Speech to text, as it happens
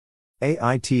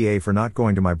AITA for not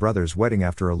going to my brother's wedding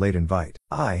after a late invite.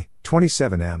 I,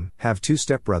 27M, have two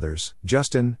stepbrothers,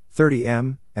 Justin,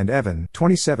 30M, and Evan,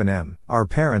 27M. Our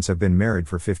parents have been married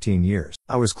for 15 years.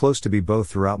 I was close to be both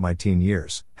throughout my teen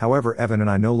years. However, Evan and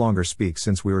I no longer speak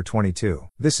since we were 22.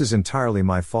 This is entirely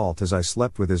my fault as I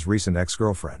slept with his recent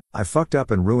ex-girlfriend. I fucked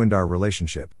up and ruined our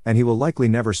relationship, and he will likely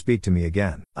never speak to me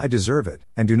again. I deserve it,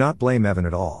 and do not blame Evan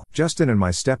at all. Justin and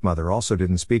my stepmother also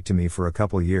didn't speak to me for a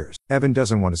couple years. Evan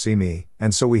doesn't want to see me,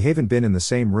 and so we haven't been in the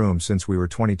same room since we were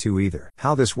 22 either.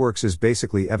 How this works is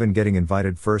basically Evan getting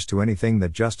invited first to anything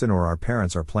that Justin or our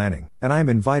parents are planning, and I am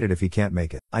invited if he can't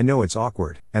make it. I know it's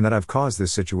awkward, and that I've caused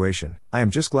this situation. I am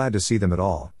just glad to see them at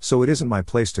all, so it isn't my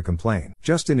place to complain.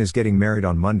 Justin is getting married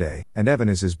on Monday, and Evan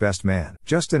is his best man.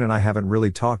 Justin and I haven't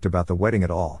really talked about the wedding at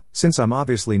all. Since I'm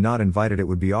obviously not invited, it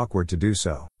would be awkward to do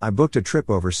so. I booked a trip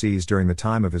overseas during the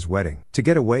time of his wedding, to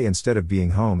get away instead of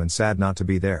being home and sad not to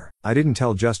be there. I didn't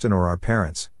tell Justin or our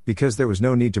parents, because there was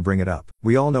no need to bring it up.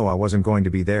 We all know I wasn't going to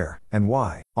be there, and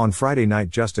why. On Friday night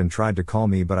Justin tried to call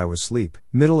me but I was asleep,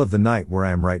 middle of the night where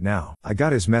I am right now. I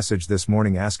got his message this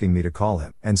morning asking me to call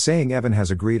him, and saying Evan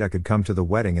has agreed I could come to the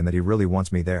wedding and that he really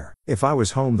wants me there. If I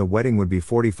was home the wedding would be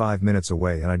 45 minutes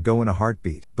away and I'd go in a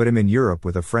heartbeat, but I'm in Europe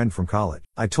with a friend from college.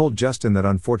 I told Justin that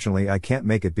unfortunately I can't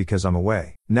make it because I'm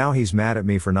away. Now he's mad at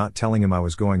me for not telling him I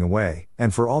was going away,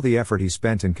 and for all the effort he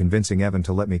spent in convincing Evan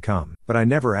to let me come. But I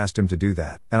never asked him to do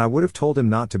that, and I would have told him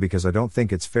not to because I don't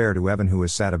think it's fair to Evan who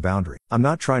has set a boundary. I'm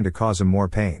not trying to cause him more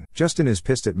pain. Justin is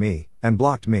pissed at me, and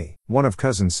blocked me. One of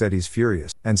cousins said he's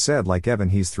furious, and said like Evan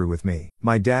he's through with me.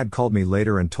 My dad called me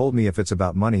later and told me if it's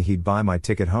about money he'd buy my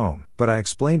ticket home, but I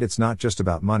explained it's not just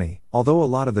about money, although a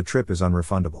lot of the trip is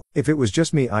unrefundable. If it was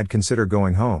just me I'd consider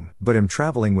going home, but I'm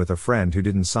traveling with a friend who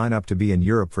didn't sign up to be in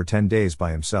Europe for 10 days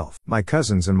by himself. My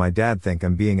cousins and my dad think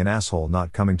I'm being an asshole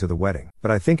not coming to the wedding,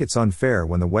 but I think it's unfair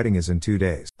when the wedding is in 2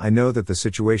 days. I know that the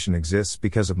situation exists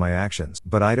because of my actions,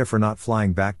 but AITA for not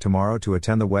flying back tomorrow to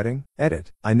attend the wedding?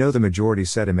 Edit. I know the majority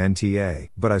said him NTA,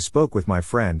 but I spoke with my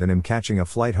friend and am catching a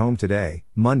flight home today,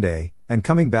 Monday, and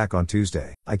coming back on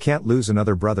Tuesday. I can't lose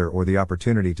another brother or the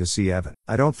opportunity to see Evan.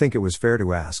 I don't think it was fair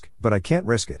to ask, but I can't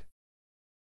risk it.